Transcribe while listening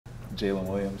Jalen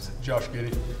Williams. Josh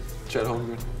Giddey. Chet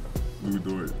Holmgren. Louis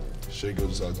Dort.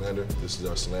 Gilgeous-alexander. This is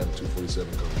our Slam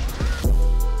 247 coach.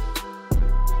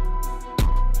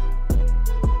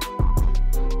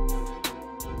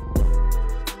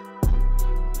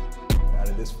 Out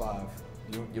of this 5,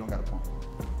 you don't got a point.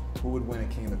 Who would win a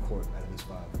King of the Court out of this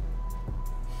 5?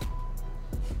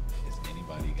 Is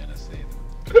anybody gonna say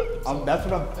them? That's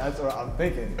what I'm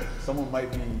thinking. Someone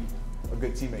might be a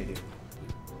good teammate here.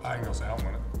 I ain't gonna say I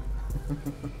won it.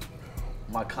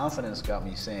 My confidence got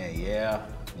me saying, yeah,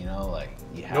 you know, like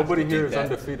you have Nobody to here think is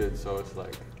that. undefeated, so it's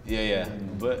like. Yeah,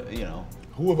 but you know.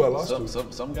 Who have I lost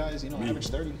to? Some guys, you know, average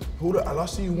 30. I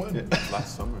lost to you when?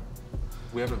 Last summer.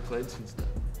 We haven't played since then.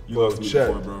 You lost to me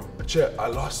before, bro. Chet, I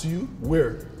lost to you?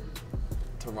 Where?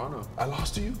 Toronto. I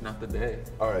lost to you? Not the day.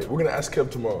 All right, we're gonna ask Kev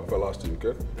tomorrow if I lost to you,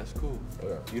 okay? That's cool.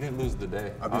 Okay. You didn't lose the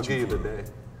day. I beat I'll give you the before. day.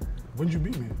 When did you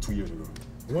beat me? 2 years ago.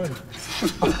 When?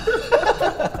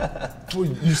 Well,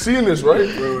 you seeing this, right?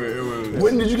 Wait, it was.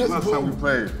 When did you get last the time we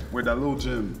played? With that little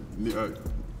gym,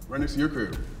 right next to your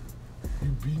crib. You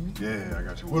beat me? Yeah, I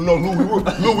got you. Well, no,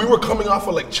 Lou, we were coming off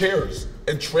of like chairs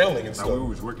and trailing and Like, stuff. we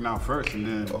was working out first, and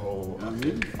then. Oh, you know what I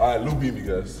mean? all right, Lou beat me,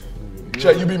 guys.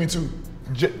 Chet, you beat me too.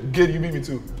 Gid, you beat me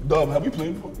too. Dub, have we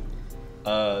played before?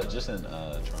 Just in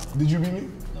Toronto. Did you beat me?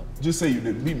 No. Just say you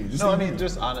didn't beat me. Just No, say I you mean beat me.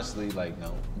 just honestly, like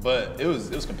no. But it was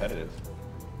competitive.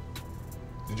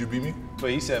 Did you beat me? But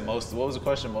he said most. What was the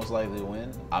question? Most likely to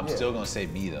win. I'm still gonna say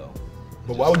me though.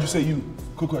 But why would you say you?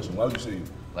 Quick question. Why would you say you?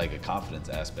 Like a confidence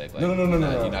aspect. Like, No. You're not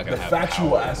gonna The have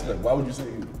factual aspect. Why would you say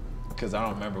you? Because I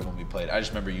don't remember when we played. I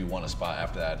just remember you won a spot.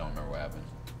 After that, I don't remember what happened.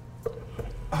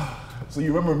 So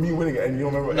you remember me winning it and you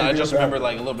don't remember? No, I anything just else remember that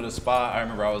like a little bit of spot. I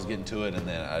remember I was getting to it, and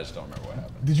then I just don't remember what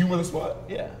happened. happened? Did you win a spot?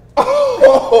 Yeah.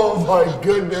 Oh my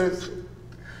goodness.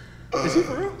 Is he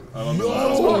for real?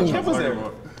 Yo, was there.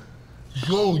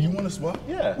 yo, you won a spot?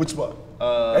 Yeah. Which spot?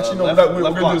 Actually, no, left we're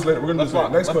gonna do this later. We're gonna do this later.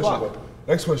 block, Next left question. block. Bro.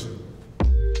 Next question.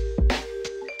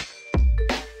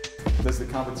 Does the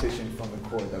competition from the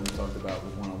court that we talked about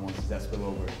with one-on-ones, does that spill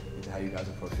over into how you guys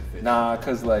approach your fit? Nah,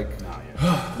 cause like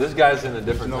this guy's in a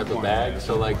different type of bag.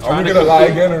 So like Are trying we to gonna lie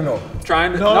compete- again or no?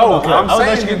 Trying to No, okay. I'm I'll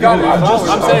let saying you you got do it. I'm I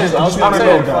just wanna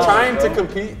know, guys. trying to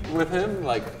compete with him,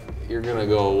 like you're gonna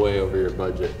go way over your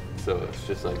budget. So it's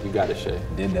just like you gotta share.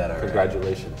 Did that already.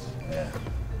 Congratulations. Yeah.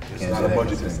 It's not a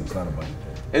budget thing. It's not a budget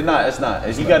thing. It's not.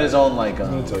 He got his own like.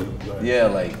 gonna tell you. Go ahead. Yeah,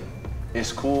 like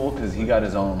it's cool because he got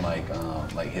his own like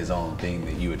his own thing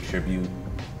that you attribute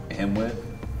him with.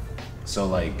 So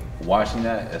like watching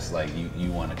that, it's like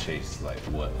you want to chase like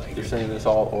what like. You're saying it's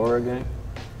all aura game?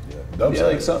 Yeah,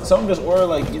 like some just or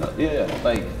like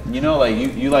like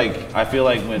you like I feel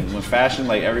like when fashion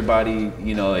like everybody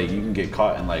like you can get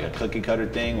caught in like a cookie cutter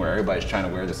thing where everybody's trying to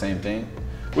wear the same thing,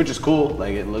 which is cool,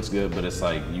 like it looks good, but it's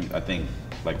like I think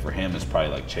like for him it's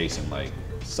probably like chasing like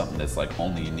something that's like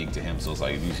only unique to him. So it's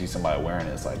like if you see somebody wearing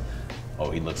it, it's like, oh,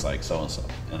 he looks like so and so,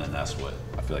 and then that's what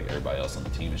I feel like everybody else on the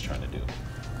team is trying to do.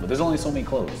 But there's only so many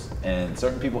clothes, and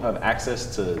certain people have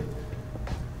access to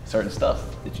certain stuff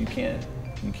that you can't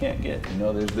get.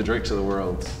 There's the Drakes of the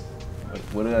world.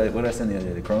 What did I send the other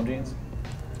day? The Chrome jeans?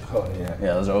 Oh yeah.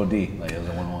 Yeah, those are OD. Like those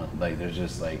are 1-1. Like there's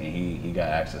just like, and he got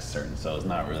access to certain, so it's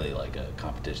not really like a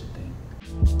competition thing.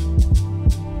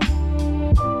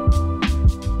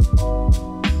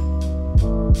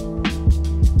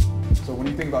 So when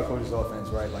you think about Coach's offense,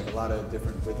 right, like a lot of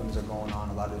different rhythms are going on,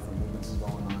 a lot of different movements is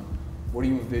going on. What do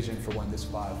you envision for when this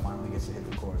 5 finally gets to hit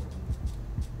the court?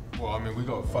 Well, I mean, we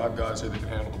got 5 guys here that can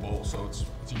handle the ball, so it's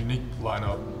a unique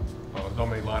lineup. There's not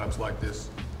many lineups like this,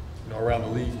 around the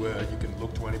league where you can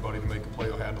look to anybody to make a play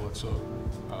or handle it. So,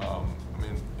 I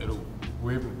mean,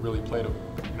 we haven't really played a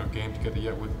game together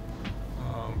yet with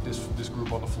this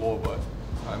group on the floor, but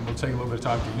it'll take a little bit of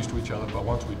time to get used to each other. But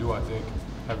once we do, I think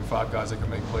having 5 guys that can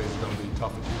make plays is going to be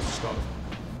tough to start.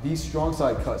 These strong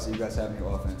side cuts that you guys have in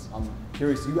your offense, I'm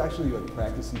curious, do you actually like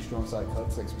practice these strong side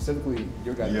cuts, like specifically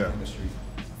your guys' industry?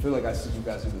 I feel like I see you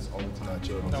guys do this all the time.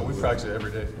 No, we practice it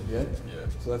every day. Yeah? Yeah.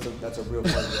 So that's a real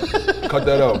part of it. Cut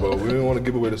that out, bro. We didn't want to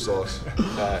give away the sauce.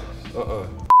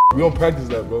 We don't practice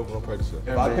that, bro. We don't practice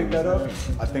that. If I pick that up,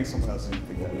 I think someone else is gonna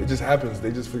pick that up. It just happens. They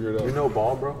just figure it out. You know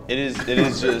ball, bro? It is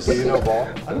just. You know ball?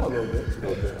 I know a little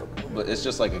bit. But it's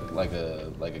just like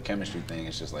a chemistry thing.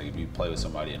 It's just like if you play with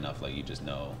somebody enough, like you just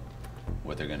know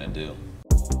what they're gonna do.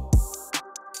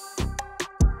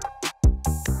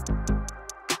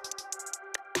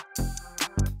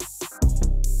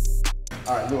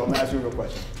 All right, Lou, I'm gonna ask you a real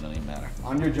question. Doesn't even matter.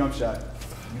 On your jump shot,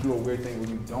 you do a weird thing where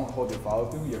you don't hold your follow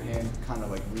through, your hand kind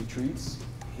of like retreats.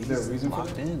 Is there a reason for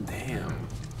that? Damn.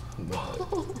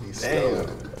 He's still.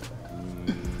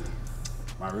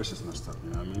 my wrist is messed up. You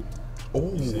know what I mean?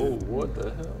 Oh, What the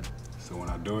hell? So when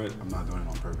I do it, I'm not doing it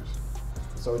on purpose.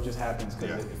 So it just happens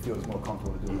because Yeah. it feels more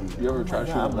comfortable to do it. Like that. You ever try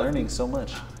shooting? I'm learning so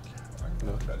much.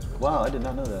 No. Wow, I did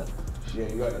not know that. Yeah,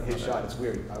 you got his shot. It's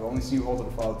weird. I've only seen you hold the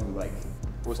follow through like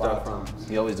What's 5 that from? times.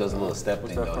 He always does a little step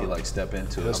thing that though. He from? like step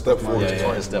into Yeah, it. step forward.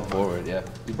 Yeah, step forward. Yeah.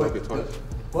 You broke it twice.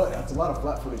 But that's a lot of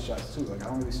flat-footed shots too. Like I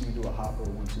don't really see you do a hop or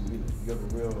 1-2 either. You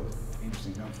have a real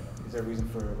interesting jump shot. Is there a reason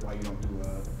for why you don't do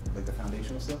like the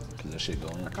foundational stuff? Cause that shit go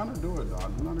in. I kind of do it though. I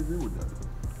do not agree with that.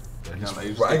 I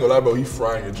ain't gonna lie, bro. He's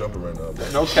frying your jumper right now, bro.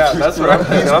 No cap. That's what I'm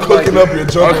thinking. I'm Cooking up your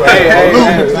jumper right Hey,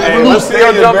 now. hey, Luke, let's see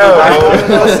your jumper.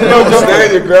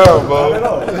 stand your ground, Not at bro.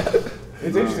 all.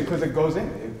 It's interesting because it goes in.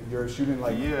 If you're shooting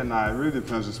like Yeah, nah, it really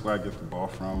depends just where I get the ball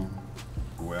from,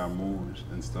 the way I move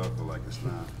and stuff. But like, it's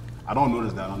not. I don't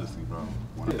notice that honestly, bro.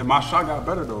 And my shot got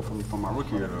better though from my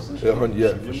rookie year though.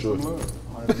 Yeah, Give for me sure. some love.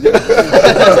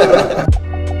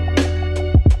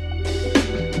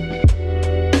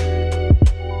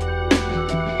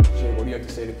 Jay, what do you have to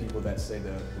say to people that say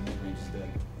the mid-range is dead?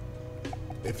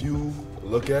 If you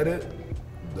look at it,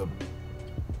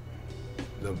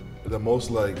 the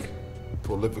most like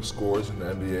prolific scorers in the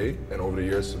NBA and over the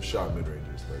years have shot mid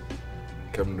ranges,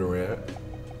 like Kevin Durant,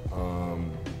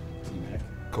 T-Mac.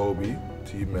 Kobe,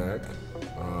 T-Mac,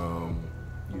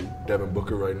 Devin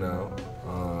Booker right now,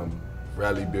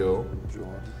 Bradley Beal,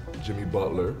 Jimmy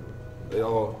Butler. They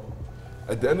all,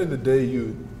 at the end of the day,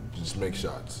 you just make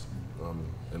shots.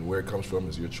 And where it comes from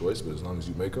is your choice, but as long as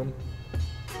you make them,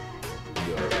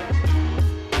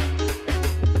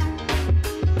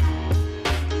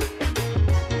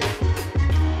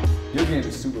 Your game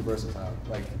is super versatile.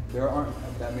 Like there aren't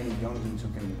that many young dudes who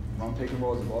can run pick and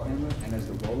roll as a ball handler and as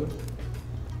the roller.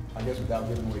 I guess without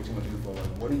giving away too much info, like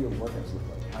what do your workouts look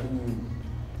like? How do you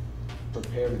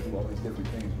prepare to do all these different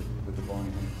things with the ball in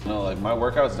your hands? No, like my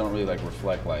workouts don't really like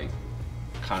reflect like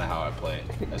kind of how I play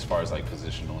as far as like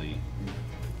positionally.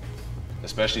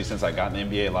 Especially since I got in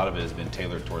the NBA, a lot of it has been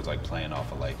tailored towards like playing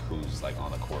off of like who's like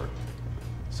on the court.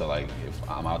 So like if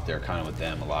I'm out there kind of with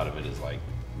them, a lot of it is like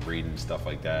reading stuff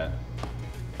like that.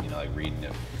 You know, like reading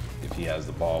if he has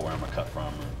the ball, where I'm gonna cut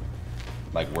from, or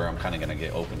like where I'm kind of gonna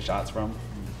get open shots from.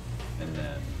 And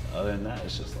then other than that,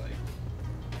 it's just like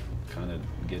kind of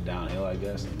get downhill, I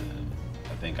guess. And then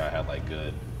I think I had like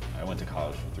I went to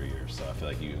college for 3 years, so I feel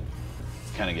like you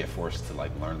kind of get forced to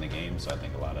like learn the game. So I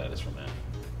think a lot of that is from that.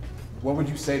 What would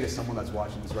you say to someone that's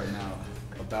watching this right now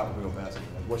about real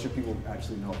basketball? Like, what should people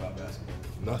actually know about basketball?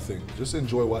 nothing. Just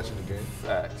enjoy watching the game.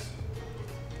 Facts.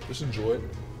 Just enjoy it.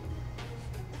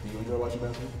 Do you enjoy watching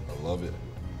basketball? I love it.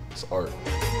 It's art.